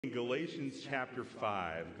In Galatians chapter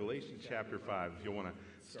 5. Galatians chapter 5, if you'll want to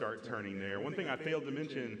start turning there. One thing I failed to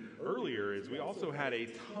mention earlier is we also had a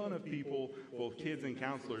ton of people, both kids and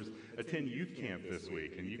counselors, attend youth camp this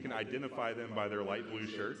week. And you can identify them by their light blue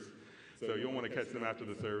shirts. So you'll want to catch them after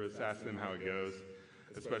the service, ask them how it goes,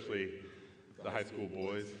 especially the high school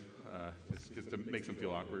boys, just to make them feel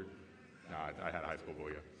awkward. No, I had a high school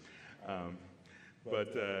boy, yeah.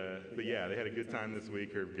 But yeah, they had a good time this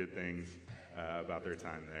week, heard good things about their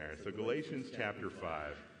time there. So Galatians chapter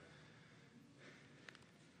 5.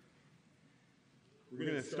 We're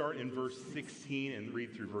going to start in verse 16 and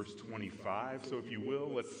read through verse 25. So if you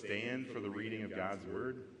will, let's stand for the reading of God's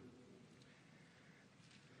word.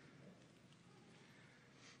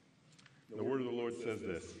 The word of the Lord says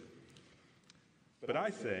this: "But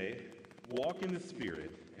I say, walk in the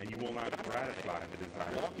Spirit, and you will not gratify the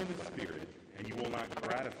desires. Walk in the Spirit, and you will not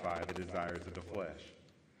gratify the desires of the flesh.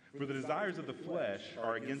 For the desires of the flesh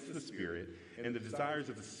are against the Spirit, and the desires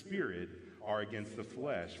of the Spirit are against the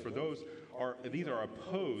flesh. For these are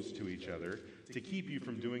opposed to each other to keep you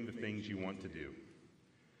from doing the things you want to do.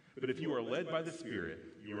 But if you are led by the Spirit,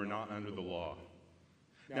 you are not under the law.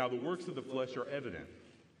 Now the works of the flesh are evident: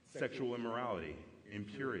 sexual immorality,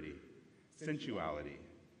 impurity, sensuality,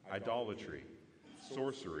 idolatry,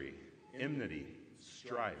 sorcery, enmity,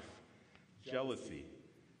 strife, jealousy,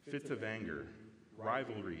 fits of anger,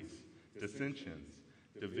 rivalries, dissensions,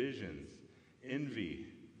 divisions, envy,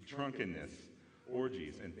 drunkenness,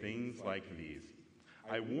 orgies, and things like these.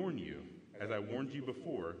 I warn you, as I warned you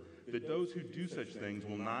before, that those who do such things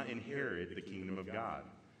will not inherit the kingdom of God.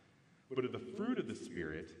 But of the fruit of the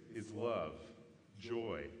Spirit is love,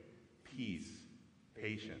 joy, peace,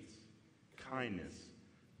 patience, kindness,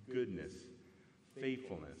 goodness,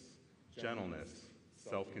 faithfulness, gentleness,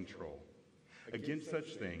 self-control. Against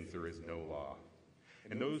such things there is no law.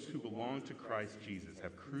 And those who belong to Christ Jesus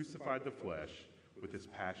have crucified the flesh with its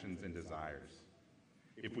passions and desires.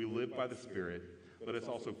 If we live by the Spirit, let us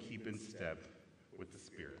also keep in step with the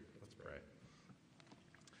Spirit." Let's pray.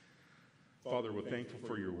 Father, we're thankful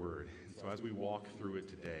for your word. And so as we walk through it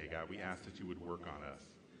today, God, we ask that you would work on us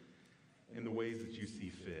in the ways that you see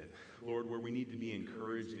fit. Lord, where we need to be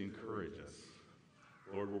encouraged, encourage us.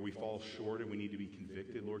 Lord, where we fall short and we need to be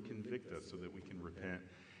convicted, Lord, convict us so that we can repent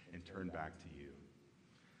and turn back to you.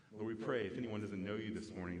 Lord, we pray, if anyone doesn't know you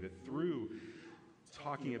this morning, that through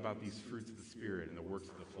talking about these fruits of the Spirit and the works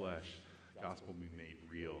of the flesh, the gospel will be made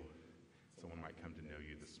real. Someone might come to know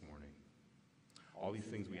you this morning. All these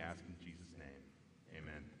things we ask in Jesus' name.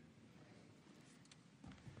 Amen.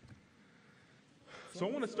 So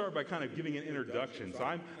I want to start by kind of giving an introduction. So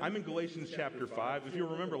I'm in Galatians chapter 5. If you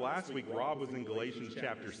remember last week, Rob was in Galatians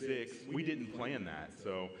chapter 6. We didn't plan that.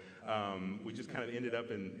 So we just kind of ended up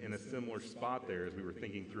in a similar spot there as we were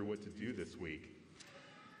thinking through what to do this week.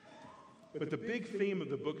 But the big theme of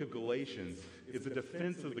the book of Galatians is the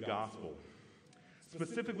defense of the gospel.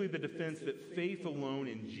 Specifically, the defense that faith alone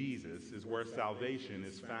in Jesus is where salvation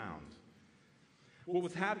is found. What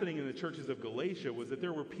was happening in the churches of Galatia was that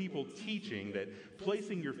there were people teaching that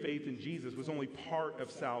placing your faith in Jesus was only part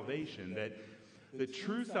of salvation, that the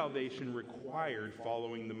true salvation required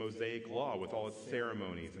following the Mosaic law with all its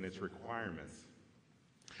ceremonies and its requirements.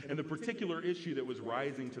 And the particular issue that was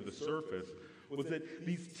rising to the surface was that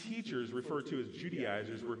these teachers, referred to as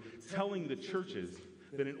Judaizers, were telling the churches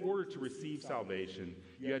that in order to receive salvation,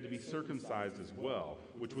 you had to be circumcised as well,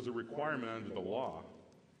 which was a requirement under the law.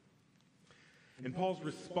 And Paul's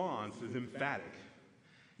response is emphatic.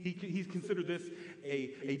 He's considered this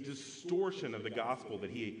a distortion of the gospel that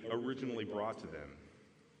he originally brought to them.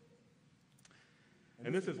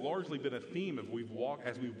 And this has largely been a theme as we've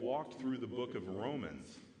walked through the book of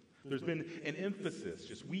Romans. There's been an emphasis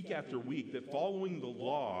just week after week that following the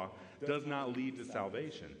law does not lead to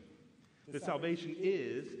salvation. That salvation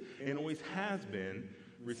is and always has been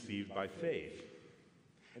received by faith.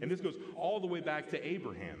 And this goes all the way back to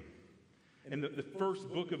Abraham. In the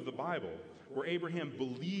first book of the Bible, where Abraham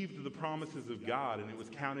believed the promises of God and it was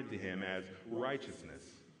counted to him as righteousness.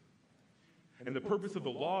 And the purpose of the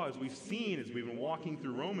law, as we've seen as we've been walking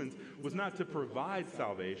through Romans, was not to provide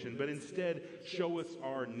salvation, but instead show us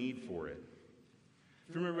our need for it.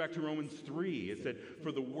 If you remember back to Romans 3, it said,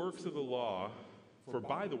 for by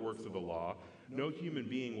the works of the law, no human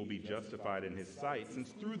being will be justified in his sight, since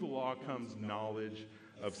through the law comes knowledge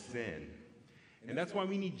of sin. And that's why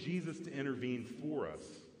we need Jesus to intervene for us.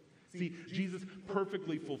 See, Jesus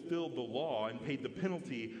perfectly fulfilled the law and paid the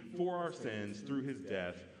penalty for our sins through his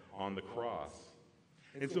death on the cross.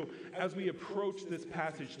 And so as we approach this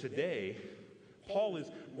passage today, Paul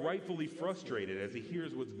is rightfully frustrated as he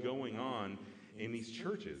hears what's going on in these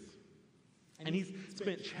churches. And he's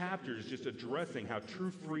spent chapters just addressing how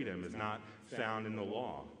true freedom is not found in the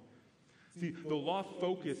law. See, the law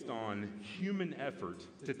focused on human effort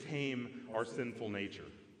to tame our sinful nature.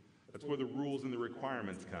 That's where the rules and the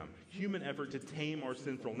requirements come. Human effort to tame our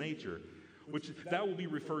sinful nature, which that will be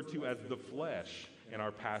referred to as the flesh in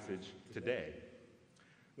our passage today.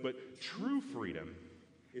 But true freedom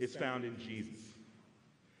is found in Jesus.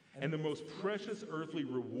 And the most precious earthly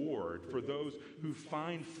reward for those who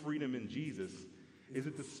find freedom in Jesus is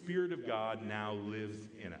that the Spirit of God now lives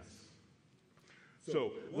in us.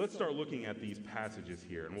 So let's start looking at these passages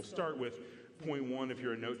here. And we'll start with point 1 if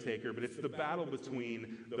you're a note taker, but it's the battle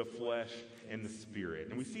between the flesh and the Spirit.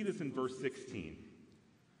 And we see this in verse 16.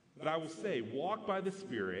 But I will say, walk by the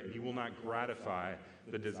Spirit, and you will not gratify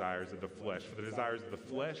the desires of the flesh. For the desires of the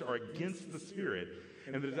flesh are against the Spirit,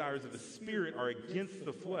 and the desires of the Spirit are against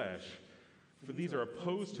the flesh. For these are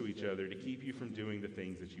opposed to each other to keep you from doing the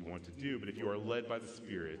things that you want to do. But if you are led by the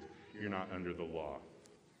Spirit, you're not under the law.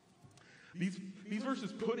 These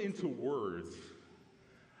verses put into words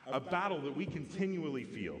a battle that we continually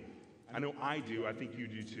feel. I know I do. I think you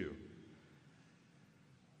do too.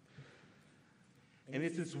 And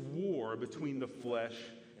it's this war between the flesh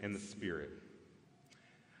and the Spirit.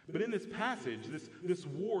 But in this passage, this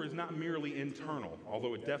war is not merely internal,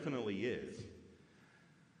 although it definitely is.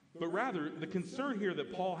 But rather, the concern here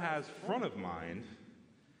that Paul has front of mind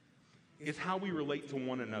is how we relate to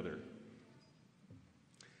one another.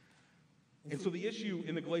 And so the issue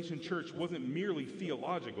in the Galatian church wasn't merely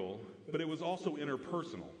theological, but it was also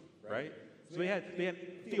interpersonal, right? So they had a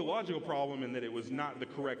theological problem in that it was not the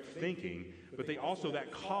correct thinking, but they also,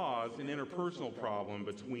 that caused an interpersonal problem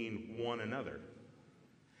between one another.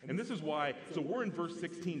 And this is why, so we're in verse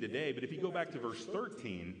 16 today, but if you go back to verse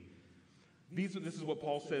 13, this is what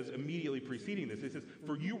Paul says immediately preceding this. He says,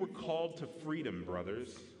 for you were called to freedom,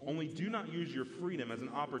 brothers. Only do not use your freedom as an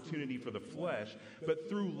opportunity for the flesh, but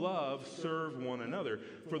through love serve one another.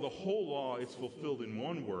 For the whole law is fulfilled in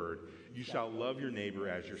one word, you shall love your neighbor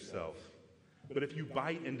as yourself. But if you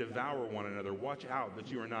bite and devour one another, watch out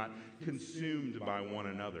that you are not consumed by one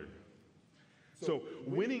another. So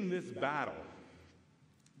winning this battle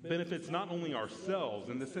benefits not only ourselves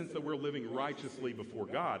in the sense that we're living righteously before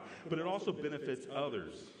God, but it also benefits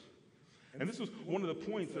others. And this was one of the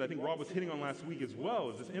points that I think Rob was hitting on last week as well,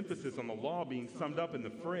 is this emphasis on the law being summed up in the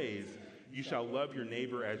phrase, you shall love your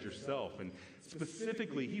neighbor as yourself. And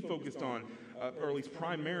specifically, he focused on, or at least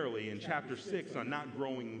primarily in chapter 6, on not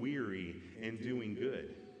growing weary and doing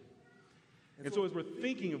good. And so as we're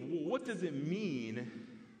thinking of, well, what does it mean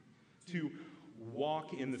to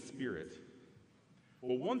walk in the Spirit?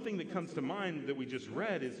 Well, one thing that comes to mind that we just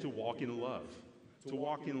read is to walk in love. To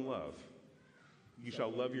walk in love. You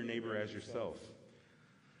shall love your neighbor as yourself.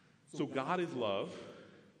 So God is love.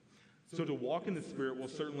 So to walk in the Spirit will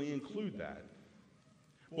certainly include that.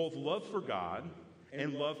 Both love for God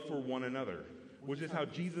and love for one another, which is how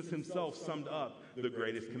Jesus himself summed up the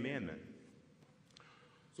greatest commandment.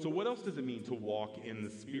 So what else does it mean to walk in the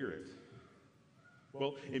Spirit?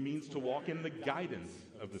 Well, it means to walk in the guidance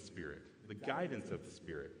of the Spirit. The guidance of the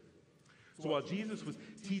Spirit. So while Jesus was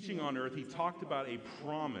teaching on earth, he talked about a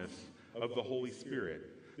promise of the Holy Spirit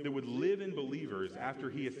that would live in believers after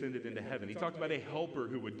he ascended into heaven. He talked about a helper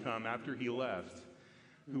who would come after he left,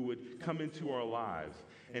 who would come into our lives.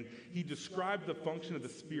 And he described the function of the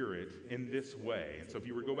Spirit in this way. And so if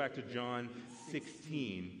you were to go back to John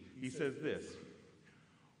 16, he says this,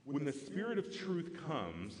 when the Spirit of truth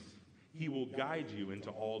comes, he will guide you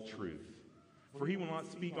into all truth. For he will not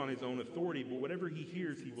speak on his own authority, but whatever he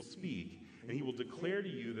hears, he will speak. And he will declare to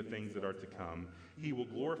you the things that are to come. He will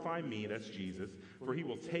glorify me, that's Jesus, for he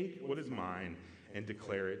will take what is mine and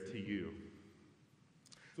declare it to you.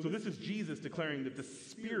 So this is Jesus declaring that the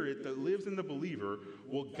Spirit that lives in the believer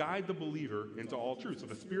will guide the believer into all truth. So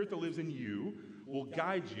the Spirit that lives in you will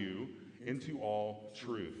guide you into all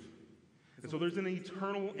truth. And so there's an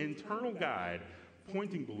internal guide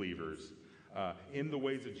pointing believers in the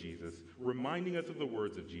ways of Jesus, reminding us of the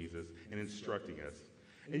words of Jesus, and instructing us.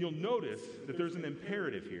 And you'll notice that there's an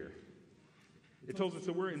imperative here. It tells us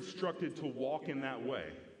that we're instructed to walk in that way.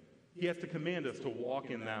 He has to command us to walk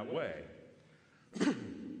in that way.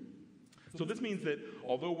 So this means that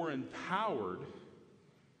although we're empowered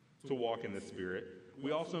to walk in the Spirit,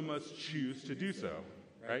 we also must choose to do so.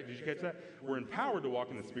 Right? Did you catch that? We're empowered to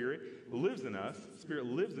walk in the Spirit. It lives in us. The Spirit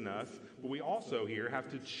lives in us. But we also here have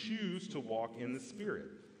to choose to walk in the Spirit.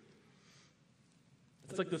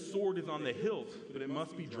 It's like the sword is on the hilt, but it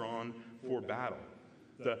must be drawn for battle.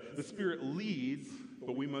 The Spirit leads,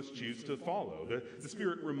 but we must choose to follow. The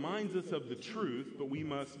Spirit reminds us of the truth, but we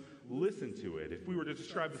must listen to it. If we were to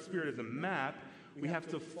describe the Spirit as a map, we have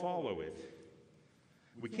to follow it.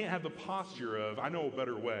 We can't have the posture of, I know a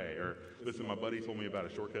better way, or listen, my buddy told me about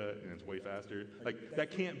a shortcut and it's way faster. Like,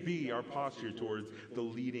 that can't be our posture towards the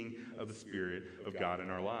leading of the Spirit of God in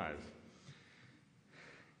our lives.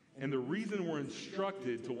 And the reason we're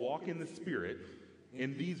instructed to walk in the Spirit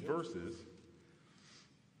in these verses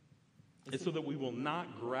is so that we will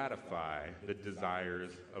not gratify the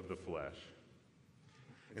desires of the flesh.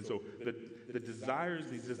 And so the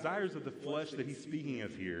desires, these desires of the flesh that he's speaking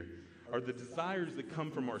of here, are the desires that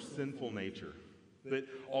come from our sinful nature. That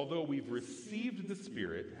although we've received the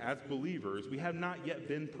Spirit as believers, we have not yet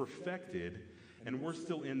been perfected, and we're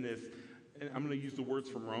still in this, and I'm going to use the words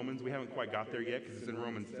from Romans. We haven't quite got there yet because it's in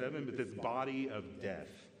Romans 7, but this body of death.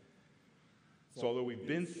 So although we've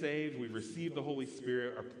been saved, we've received the Holy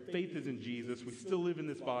Spirit, our faith is in Jesus, we still live in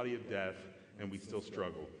this body of death, and we still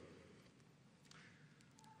struggle.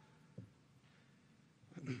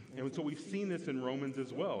 And so we've seen this in Romans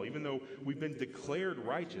as well. Even though we've been declared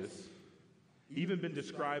righteous, even been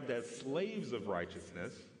described as slaves of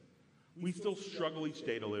righteousness, we still struggle each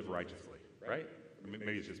day to live righteously, right?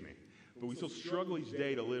 Maybe it's just me. But we still struggle each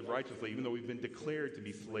day to live righteously, even though we've been declared to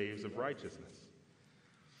be slaves of righteousness.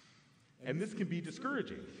 And this can be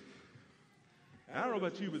discouraging. And I don't know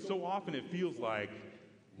about you, but so often it feels like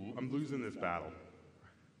I'm losing this battle.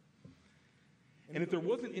 And if there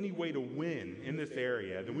wasn't any way to win in this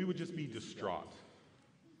area, then we would just be distraught.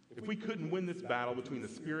 If we couldn't win this battle between the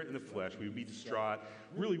Spirit and the flesh, we would be distraught.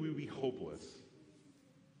 Really, we would be hopeless.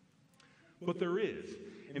 But there is.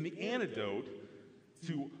 And the antidote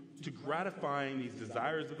to gratifying these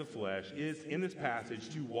desires of the flesh is, in this passage,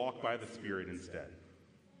 to walk by the Spirit instead.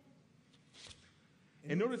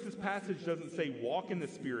 And notice this passage doesn't say walk in the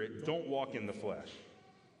Spirit, don't walk in the flesh.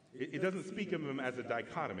 It doesn't speak of them as a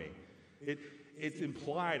dichotomy. It's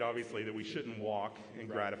implied, obviously, that we shouldn't walk and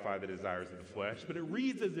gratify the desires of the flesh, but it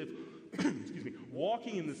reads as if,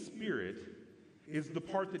 walking in the Spirit is the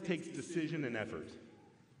part that takes decision and effort.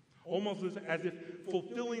 Almost as if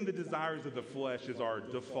fulfilling the desires of the flesh is our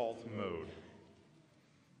default mode.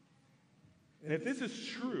 And if this is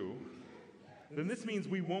true, then this means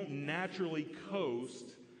we won't naturally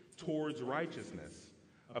coast towards righteousness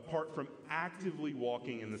apart from actively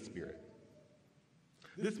walking in the Spirit.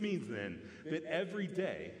 This means then that every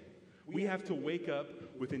day we have to wake up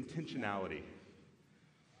with intentionality.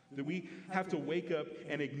 That we have to wake up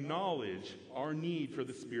and acknowledge our need for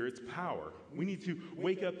the Spirit's power. We need to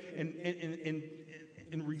wake up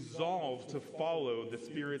and resolve to follow the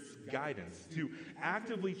Spirit's guidance, to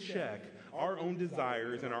actively check our own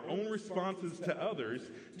desires and our own responses to others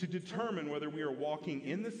to determine whether we are walking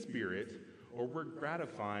in the Spirit or we're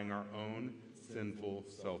gratifying our own sinful,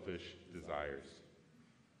 selfish desires.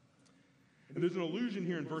 And there's an allusion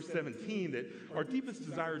here in verse 17 that our deepest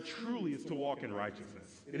desire truly is to walk in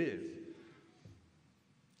righteousness. It is.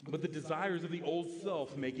 But the desires of the old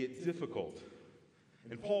self make it difficult.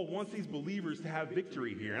 And Paul wants these believers to have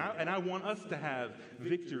victory here. And I want us to have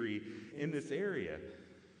victory in this area.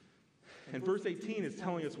 And verse 18 is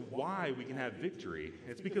telling us why we can have victory.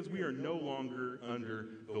 It's because we are no longer under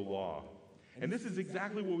the law. And this is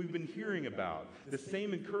exactly what we've been hearing about. The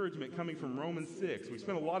same encouragement coming from Romans 6. We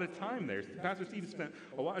spent a lot of time there. Pastor Steve spent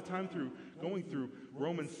a lot of time going through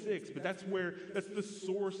Romans 6, but that's the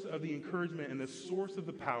source of the encouragement and the source of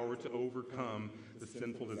the power to overcome the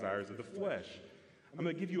sinful desires of the flesh. I'm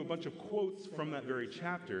going to give you a bunch of quotes from that very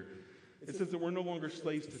chapter. It says that we're no longer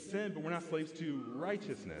slaves to sin, but we're not slaves to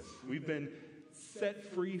righteousness. We've been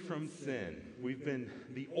set free from sin.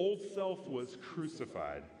 The old self was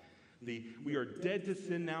crucified. We are dead to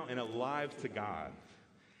sin now and alive to God.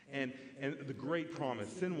 And the great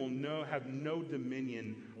promise, sin will have no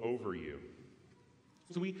dominion over you.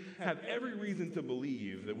 So we have every reason to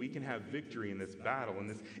believe that we can have victory in this battle, in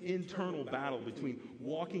this internal battle between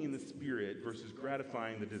walking in the Spirit versus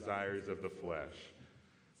gratifying the desires of the flesh.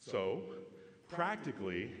 So,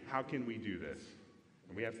 practically, how can we do this?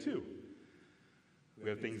 And we have two. We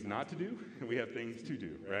have things not to do, and we have things to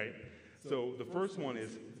do, right? So the first one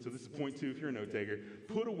is, so this is point 2 if you're a note taker,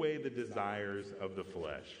 put away the desires of the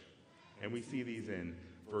flesh. And we see these in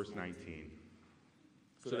verse 19.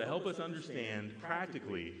 So to help us understand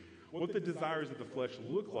practically what the desires of the flesh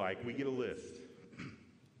look like, we get a list.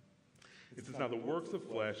 It says, now the works of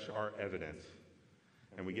flesh are evident.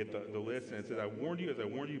 And we get the list, and it says, I warned you, as I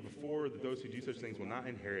warned you before, that those who do such things will not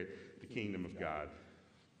inherit the kingdom of God.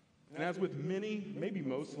 And as with many, maybe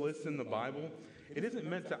most lists in the Bible, it isn't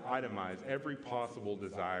meant to itemize every possible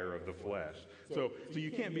desire of the flesh. So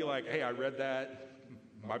you can't be like, hey, I read that,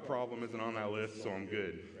 my problem isn't on that list, so I'm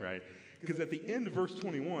good, right? Because at the end of verse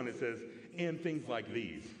 21, it says, and things like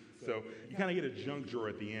these. So you kind of get a junk drawer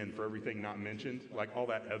at the end for everything not mentioned, like all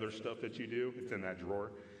that other stuff that you do, it's in that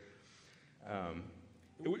drawer.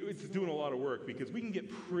 It's doing a lot of work because we can get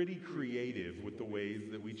pretty creative with the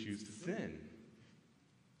ways that we choose to sin.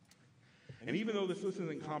 And even though this list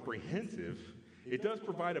isn't comprehensive, it does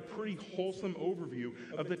provide a pretty wholesome overview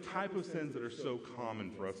of the type of sins that are so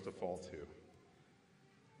common for us to fall to.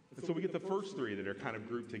 And so we get the first three that are kind of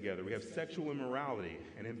grouped together. We have sexual immorality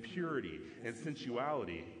and impurity and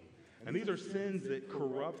sensuality. And these are sins that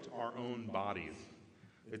corrupt our own bodies.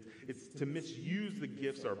 It's to misuse the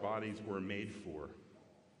gifts our bodies were made for.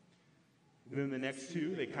 And then the next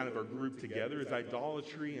two, they kind of are grouped together, is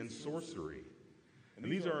idolatry and sorcery.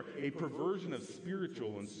 And these are a perversion of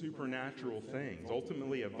spiritual and supernatural things,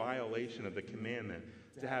 ultimately a violation of the commandment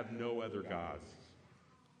to have no other gods.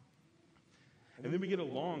 And then we get a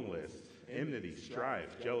long list: enmity,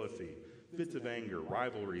 strife, jealousy, fits of anger,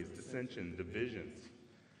 rivalries, dissension, divisions.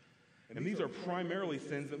 And these are primarily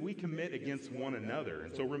sins that we commit against one another.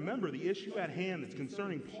 And so remember, the issue at hand that's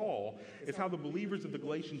concerning Paul is how the believers of the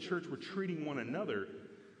Galatian church were treating one another.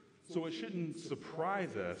 So it shouldn't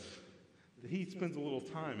surprise us that he spends a little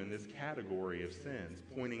time in this category of sins,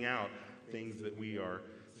 pointing out things that we are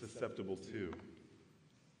susceptible to.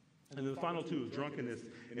 And then the final two is drunkenness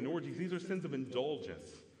and orgies. These are sins of indulgence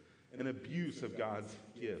and abuse of God's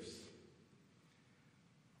gifts.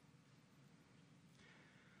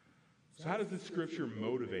 So how does the Scripture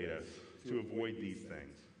motivate us to avoid these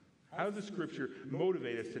things? How does the Scripture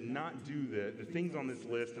motivate us to not do the things on this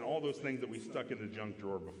list and all those things that we stuck in the junk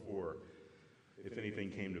drawer before, if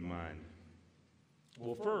anything came to mind?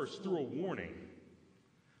 Well, first, through a warning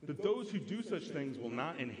that those who do such things will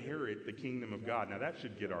not inherit the kingdom of God. Now, that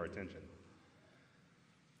should get our attention.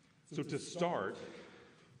 So to start,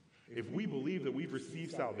 if we believe that we've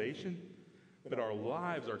received salvation, but our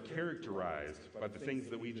lives are characterized by the things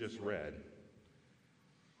that we just read,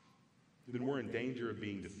 then we're in danger of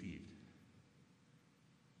being deceived.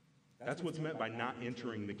 That's what's meant by not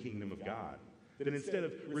entering the kingdom of God. That instead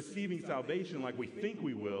of receiving salvation like we think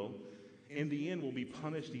we will, in the end we'll be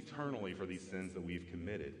punished eternally for these sins that we've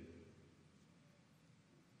committed.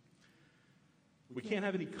 We can't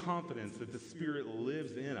have any confidence that the Spirit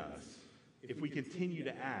lives in us if we continue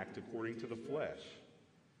to act according to the flesh.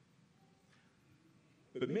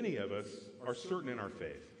 But many of us are certain in our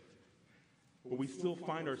faith, but we still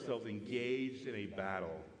find ourselves engaged in a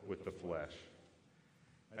battle with the flesh.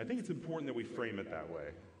 I think it's important that we frame it that way.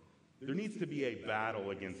 There needs to be a battle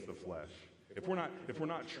against the flesh. If we're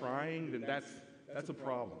not trying, then that's a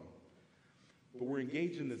problem. But we're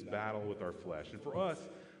engaged in this battle with our flesh. And for us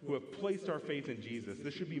who have placed our faith in Jesus,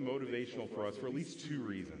 this should be motivational for us for at least two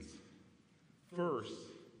reasons. First,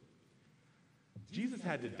 Jesus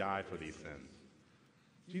had to die for these sins.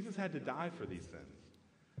 Jesus had to die for these sins.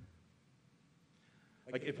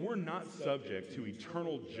 Like, if we're not subject to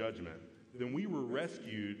eternal judgment, then we were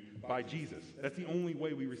rescued by Jesus. That's the only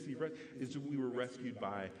way we receive rest, is that we were rescued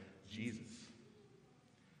by Jesus.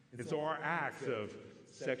 And so our acts of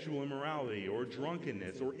sexual immorality or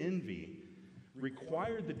drunkenness or envy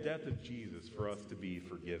required the death of Jesus for us to be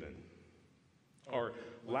forgiven. Our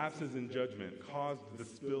lapses in judgment caused the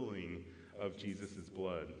spilling of Jesus'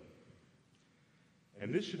 blood.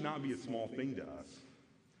 And this should not be a small thing to us.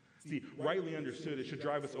 See, rightly understood, it should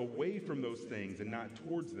drive us away from those things and not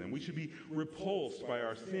towards them. We should be repulsed by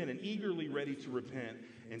our sin and eagerly ready to repent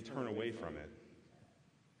and turn away from it.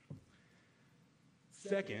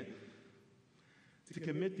 Second, to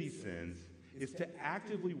commit these sins is to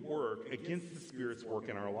actively work against the Spirit's work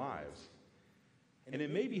in our lives. And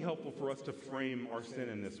it may be helpful for us to frame our sin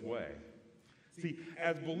in this way. See,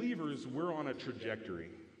 as believers, we're on a trajectory.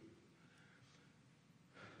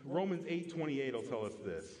 Romans 8:28 will tell us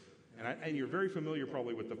this. And you're very familiar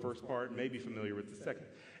probably with the first part, maybe familiar with the second.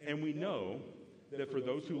 And we know that for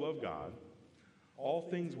those who love God, all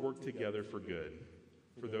things work together for good,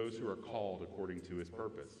 for those who are called according to his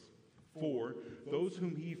purpose. For those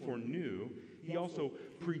whom he foreknew, he also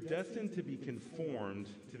predestined to be conformed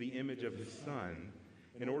to the image of his Son,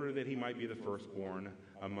 in order that he might be the firstborn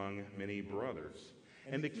among many brothers.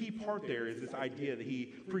 And the key part there is this idea that he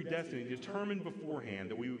predestined, he determined beforehand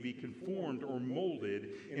that we would be conformed or molded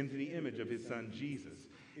into the image of his Son, Jesus.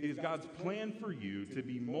 It is God's plan for you to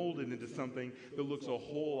be molded into something that looks a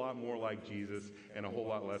whole lot more like Jesus and a whole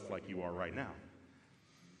lot less like you are right now.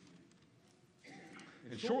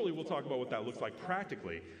 And shortly we'll talk about what that looks like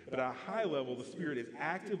practically, but at a high level, the Spirit is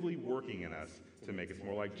actively working in us to make us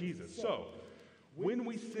more like Jesus. So, when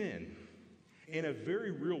we sin, in a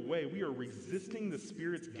very real way, we are resisting the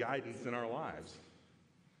Spirit's guidance in our lives.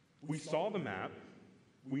 We saw the map.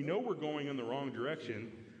 We know we're going in the wrong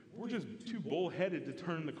direction. We're just too bullheaded to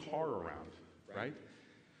turn the car around, right?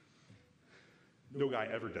 No guy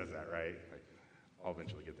ever does that, right? Like, I'll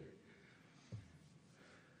eventually get there.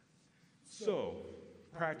 So,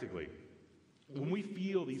 practically, when we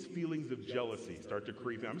feel these feelings of jealousy start to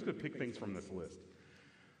creep in, I'm just going to pick things from this list.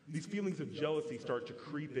 These feelings of jealousy start to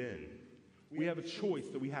creep in. We have a choice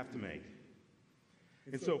that we have to make.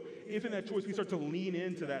 And so, if in that choice we start to lean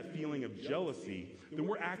into that feeling of jealousy, then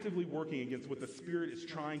we're actively working against what the Spirit is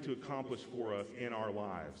trying to accomplish for us in our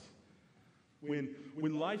lives. When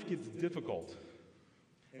life gets difficult,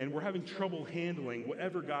 and we're having trouble handling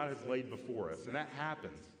whatever God has laid before us, and that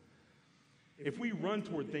happens, if we run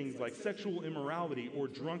toward things like sexual immorality or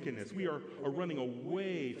drunkenness, we are running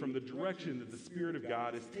away from the direction that the Spirit of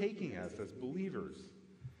God is taking us as believers.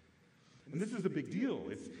 And this is a big deal.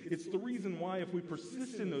 It's the reason why if we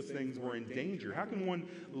persist in those things, we're in danger. How can one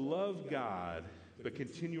love God but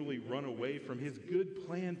continually run away from his good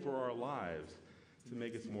plan for our lives to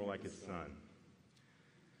make us more like his Son?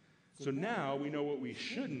 So now we know what we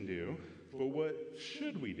shouldn't do, but what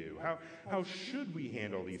should we do? How should we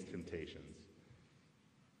handle these temptations?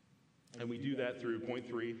 And we do that through point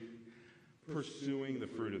 3, pursuing the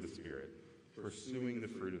fruit of the Spirit. Pursuing the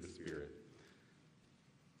fruit of the Spirit.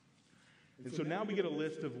 And so now we get a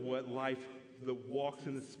list of what life that walks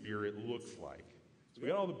in the Spirit looks like. So we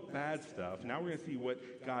got all the bad stuff. Now we're going to see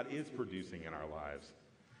what God is producing in our lives.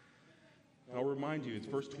 I'll remind you, it's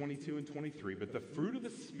verse 22 and 23. But the fruit of the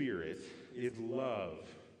Spirit is love,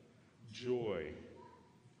 joy,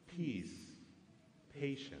 peace,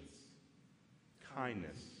 patience,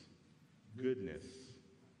 kindness, goodness,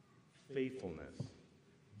 faithfulness,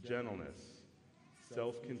 gentleness,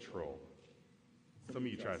 self-control. Some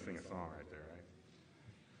of you try to sing a song right there,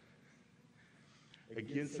 right?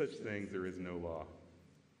 Against such things there is no law.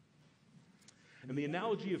 And the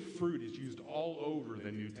analogy of fruit is used all over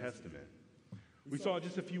the New Testament. We saw it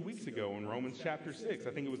just a few weeks ago in Romans chapter 6.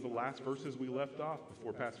 I think it was the last verses we left off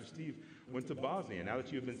before Pastor Steve went to Bosnia. Now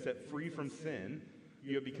that you have been set free from sin,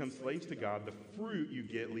 you have become slaves to God. The fruit you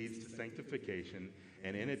get leads to sanctification,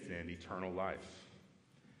 and in its end, eternal life.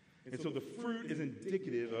 And so the fruit is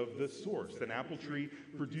indicative of the source. An apple tree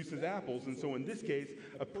produces apples, and so in this case,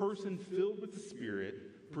 a person filled with the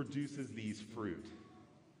Spirit produces these fruit.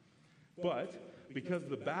 But because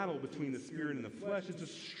the battle between the Spirit and the flesh, it's a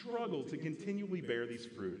struggle to continually bear these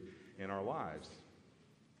fruit in our lives.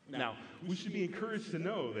 Now, we should be encouraged to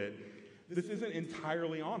know that this isn't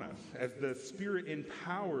entirely on us, as the Spirit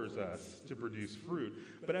empowers us to produce fruit.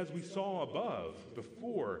 But as we saw above,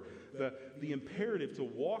 before, the imperative to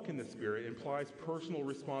walk in the Spirit implies personal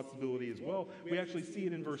responsibility as well. We actually see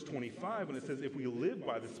it in verse 25 when it says, if we live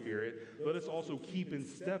by the Spirit, let us also keep in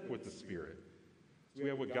step with the Spirit. So we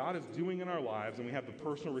have what God is doing in our lives, and we have the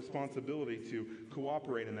personal responsibility to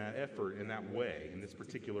cooperate in that effort, in that way, in this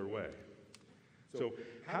particular way. So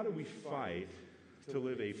how do we fight to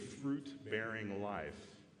live a fruit-bearing life?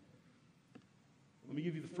 Let me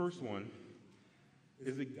give you the first one,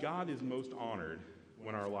 is that God is most honored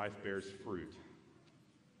when our life bears fruit.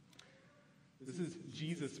 This is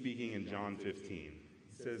Jesus speaking in John 15.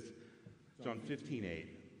 He says, John 15:8,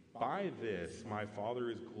 by this my Father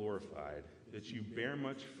is glorified, that you bear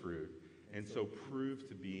much fruit, and so prove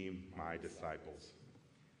to be my disciples.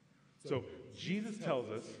 So Jesus tells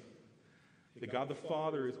us that God the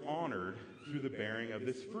Father is honored through the bearing of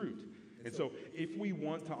this fruit. And so if we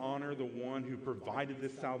want to honor the one who provided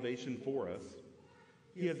this salvation for us,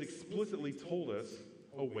 he has explicitly told us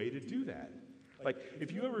a way to do that. Like,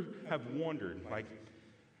 if you ever have wondered, like,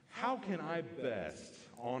 how can I best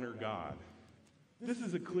honor God? This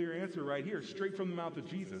is a clear answer right here, straight from the mouth of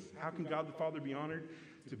Jesus. How can God the Father be honored?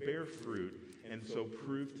 To bear fruit and so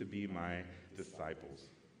prove to be my disciples.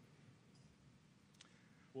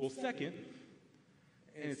 Well, second,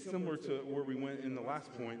 and it's similar to where we went in the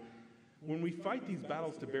last point, when we fight these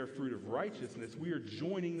battles to bear fruit of righteousness, we are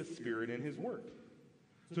joining the Spirit in his work.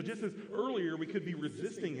 So just as earlier we could be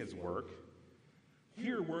resisting his work,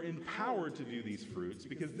 here we're empowered to do these fruits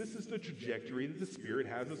because this is the trajectory that the Spirit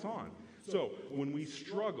has us on. So when we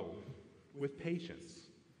struggle with patience,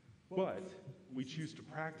 but we choose to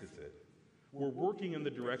practice it, we're working in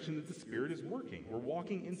the direction that the Spirit is working. We're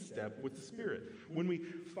walking in step with the Spirit. When we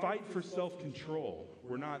fight for self-control,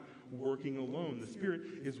 we're not working alone. The Spirit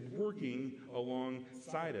is working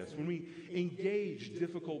alongside us. When we engage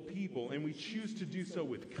difficult people and we choose to do so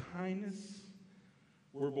with kindness,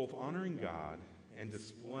 we're both honoring God and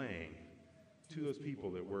displaying to those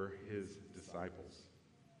people that we're his disciples.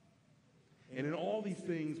 And in all these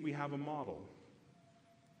things, we have a model.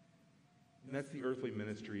 And that's the earthly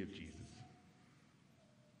ministry of Jesus.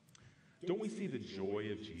 Don't we see the joy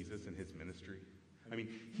of Jesus in his ministry? I mean,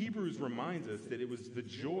 Hebrews reminds us that it was the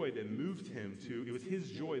joy that moved him to, it was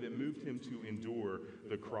his joy that moved him to endure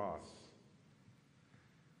the cross.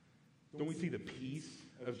 Don't we see the peace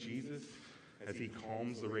of Jesus as he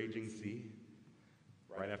calms the raging sea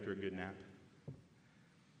right after a good nap?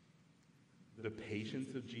 The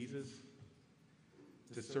patience of Jesus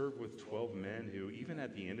to serve with 12 men who, even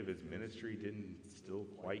at the end of his ministry, didn't still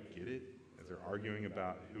quite get it as they're arguing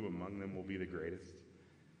about who among them will be the greatest.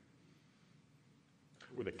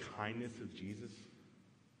 Or the kindness of Jesus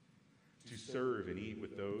to serve and eat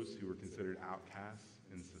with those who were considered outcasts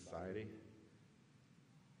in society.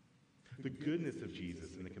 The goodness of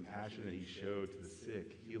Jesus and the compassion that he showed to the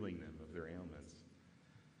sick, healing them of their ailments.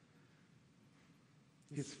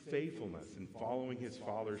 His faithfulness in following his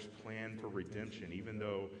Father's plan for redemption, even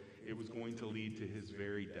though it was going to lead to his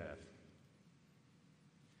very death.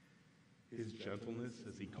 His gentleness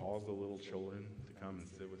as he calls the little children to come and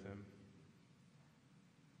sit with him.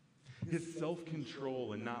 His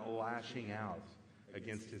self-control in not lashing out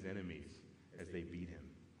against his enemies as they beat him.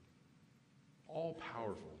 All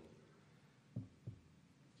powerful.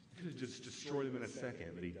 He could have just destroyed them in a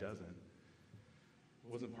second, but he doesn't.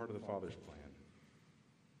 It wasn't part of the Father's plan.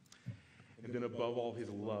 And then above all, his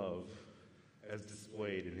love as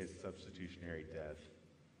displayed in his substitutionary death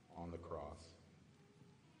on the cross.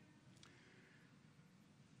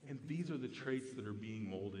 And these are the traits that are being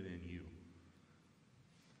molded in you.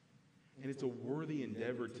 And it's a worthy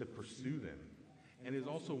endeavor to pursue them. And it's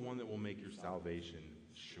also one that will make your salvation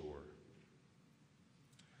sure.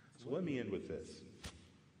 So let me end with this.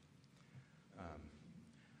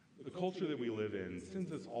 The culture that we live in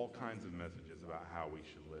sends us all kinds of messages about how we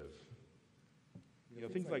should live. You know,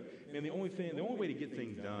 things like, man, the only way to get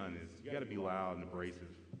things done is you got to be loud and abrasive.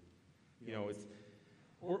 You know,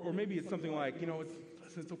 or maybe it's something like, you know,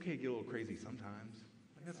 it's okay to get a little crazy sometimes.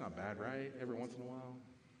 Like, that's not bad, right? Every once in a while.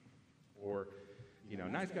 Or, you know,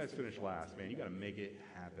 nice guys finish last, man. You got to make it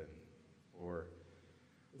happen. Or,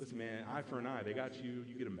 listen, man, eye for an eye. They got you.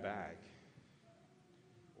 You get them back.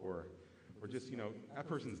 Or just, you know, that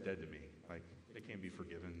person's dead to me. Like, they can't be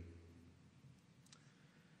forgiven.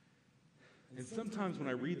 And sometimes when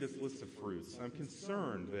I read this list of fruits, I'm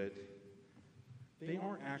concerned that they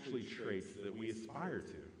aren't actually traits that we aspire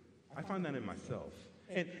to. I find that in myself.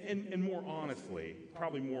 And more honestly,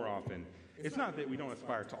 probably more often, it's not that we don't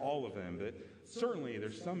aspire to all of them, but certainly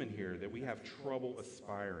there's some in here that we have trouble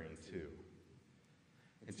aspiring to.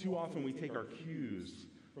 And too often we take our cues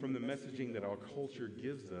from the messaging that our culture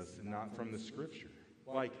gives us and not from the Scripture.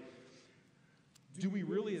 Like, do we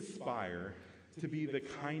really aspire to be the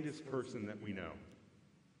kindest person that we know?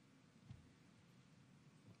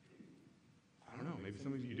 I don't know. Maybe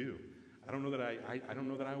some of you do. I don't know that I don't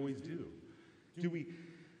know that I always do. Do we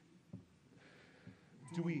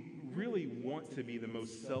really want to be the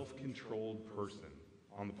most self-controlled person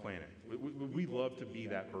on the planet? Would we love to be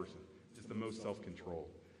that person, just the most self-controlled?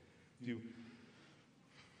 Do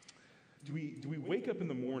we wake up in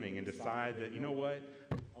the morning and decide that, you know what,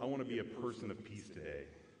 I want to be a person of peace today?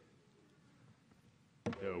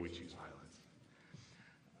 No, we choose violence.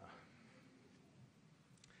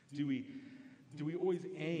 Do we always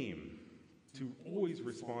aim to always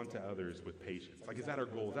respond to others with patience? Like, is that our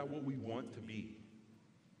goal? Is that what we want to be?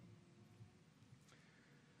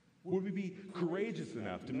 Would we be courageous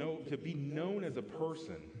enough to be known as a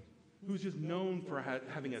person who's just known for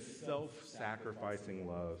having a self-sacrificing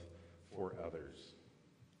love for others?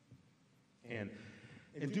 And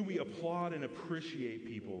do we applaud and appreciate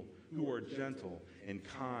people who are gentle and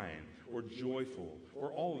kind or joyful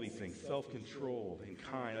or all of these things, self-controlled and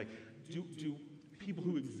kind? Like, do people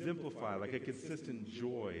who exemplify like a consistent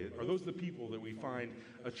joy, are those the people that we find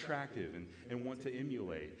attractive and want to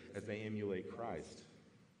emulate as they emulate Christ?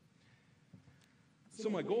 So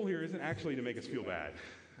my goal here isn't actually to make us feel bad.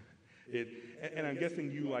 And I'm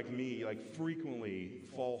guessing you, like me, like frequently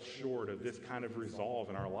fall short of this kind of resolve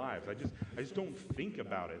in our lives. I just don't think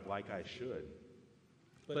about it like I should.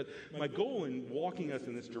 But my goal in walking us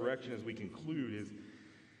in this direction as we conclude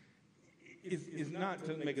is not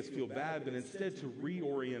to make us feel bad, but instead to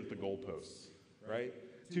reorient the goalposts, right?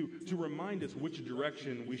 To remind us which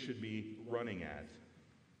direction we should be running at.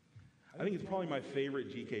 I think it's probably my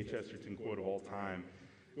favorite G.K. Chesterton quote of all time.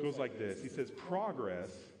 It goes like this. He says,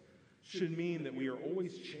 progress should mean that we are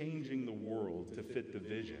always changing the world to fit the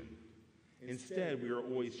vision. Instead, we are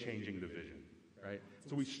always changing the vision, right?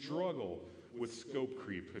 So we struggle with scope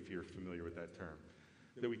creep, if you're familiar with that term.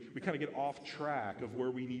 that we kind of get off track of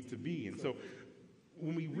where we need to be. And so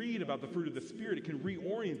when we read about the fruit of the Spirit, it can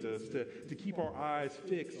reorient us to keep our eyes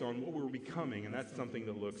fixed on what we're becoming, and that's something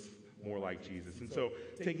that looks more like Jesus. And so,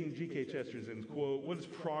 taking G.K. Chesterton's quote, what does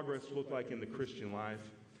progress look like in the Christian life?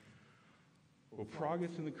 Well,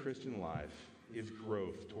 progress in the Christian life is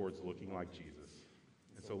growth towards looking like Jesus.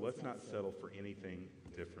 And so let's not settle for anything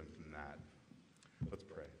different than that. Let's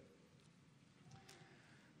pray.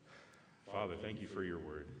 Father, thank you for your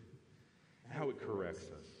word, and how it corrects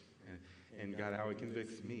us, and God, how it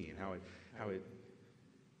convicts me, and how it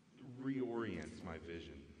reorients my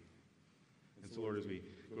vision. And so, Lord, as we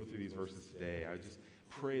go through these verses today, I just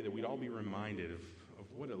pray that we'd all be reminded of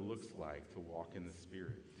what it looks like to walk in the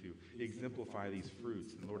Spirit, to exemplify these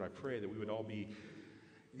fruits. And Lord, I pray that we would all be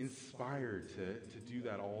inspired to do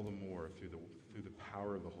that all the more through the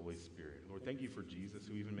power of the Holy Spirit. Lord, thank you for Jesus,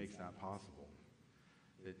 who even makes that possible.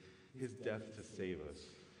 That his death to save us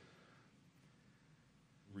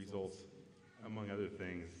results, among other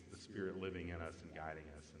things, the Spirit living in us and guiding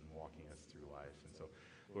us and walking us through life. And so,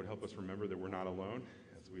 Lord, help us remember that we're not alone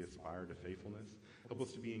as we aspire to faithfulness. Help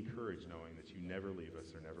us to be encouraged knowing that you never leave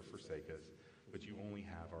us or never forsake us, but you only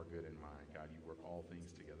have our good in mind. God, you work all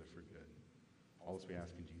things together for good. All this we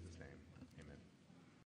ask in Jesus' name. Amen.